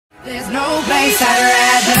There's no place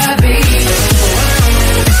I'd rather be.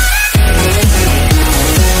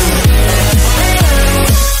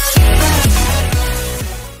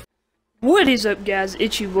 What is up, guys?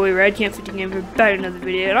 It's your boy Radcamp50 Gamer back with another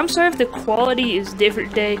video, and I'm sorry if the quality is different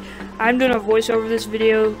today. I'm doing a voiceover this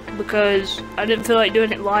video because I didn't feel like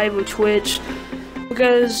doing it live with Twitch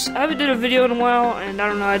because I haven't done a video in a while, and I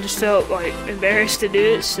don't know, I just felt like embarrassed to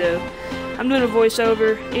do it, so I'm doing a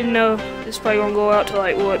voiceover, even though this is probably gonna go out to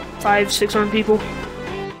like what, 500-600 people,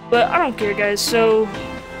 but I don't care, guys. So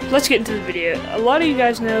let's get into the video. A lot of you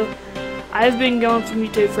guys know I've been gone from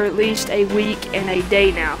YouTube for at least a week and a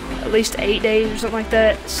day now. At least 8 days or something like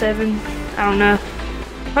that. 7, I don't know.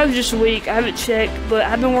 Probably just a week. I haven't checked, but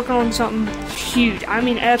I've been working on something huge. I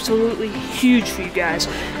mean, absolutely huge for you guys.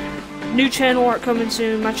 New channel art coming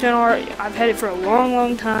soon. My channel art, I've had it for a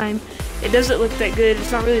long time. It doesn't look that good.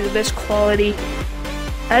 It's not really the best quality.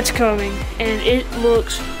 That's coming, and it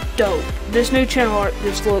looks dope. This new channel art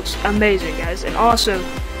just looks amazing, guys. And also,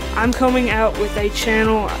 I'm coming out with a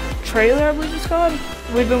channel trailer, I believe it's called.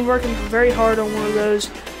 We've been working very hard on one of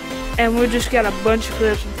those, and we just got a bunch of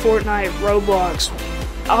clips from Fortnite, Roblox,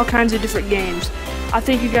 all kinds of different games. I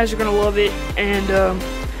think you guys are gonna love it, and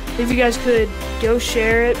if you guys could go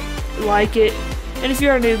share it, like it, and if you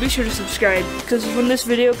are new, be sure to subscribe, because when this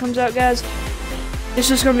video comes out, guys, it's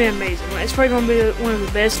just gonna be amazing. It's probably gonna be one of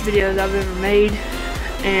the best videos I've ever made,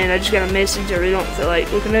 and I just got a message. I really don't feel like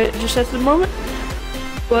looking at it just at the moment,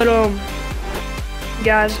 but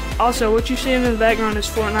guys, also what you're seeing in the background is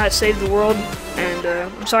Fortnite Save the World, and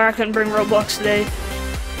I'm sorry I couldn't bring Roblox today,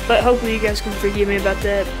 but hopefully you guys can forgive me about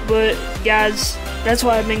that. But guys, that's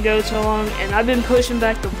why I've been going so long, and I've been pushing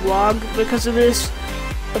back the vlog because of this.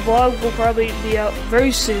 The vlog will probably be out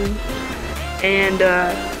very soon, and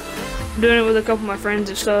I'm doing it with a couple of my friends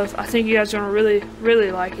and stuff. I think you guys are gonna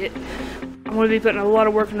really like it. I'm gonna be putting a lot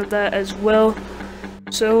of work into that as well.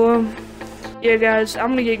 So yeah, guys,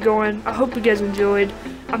 I'm gonna get going. I hope you guys enjoyed.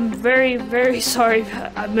 I'm very sorry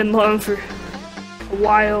I've been long for a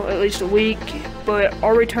while, at least a week, but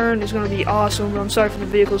our return is gonna be awesome. I'm sorry for the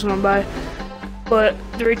vehicles going by, but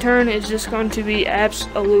the return is just going to be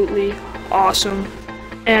absolutely awesome.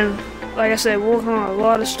 And like I said, we're working on a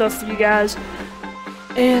lot of stuff for you guys.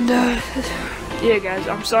 And yeah, guys,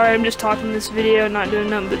 I'm sorry I'm just talking in this video, not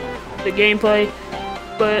doing nothing but the gameplay.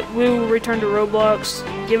 But we will return to Roblox.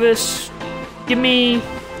 Give me,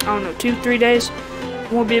 I don't know, 2-3 days.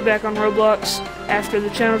 We'll be back on Roblox after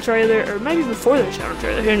the channel trailer, or maybe before the channel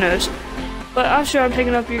trailer, who knows. But I'm sure I'm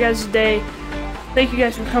taking up your guys' day. Thank you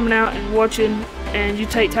guys for coming out and watching, and you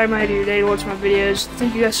take time out of your day to watch my videos.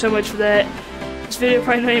 Thank you guys so much for that. This video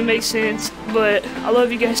probably not even make sense, but I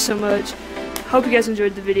love you guys so much. Hope you guys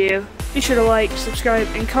enjoyed the video. Be sure to like, subscribe,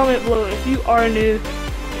 and comment below if you are new.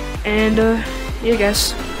 And yeah,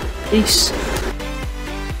 guys, peace.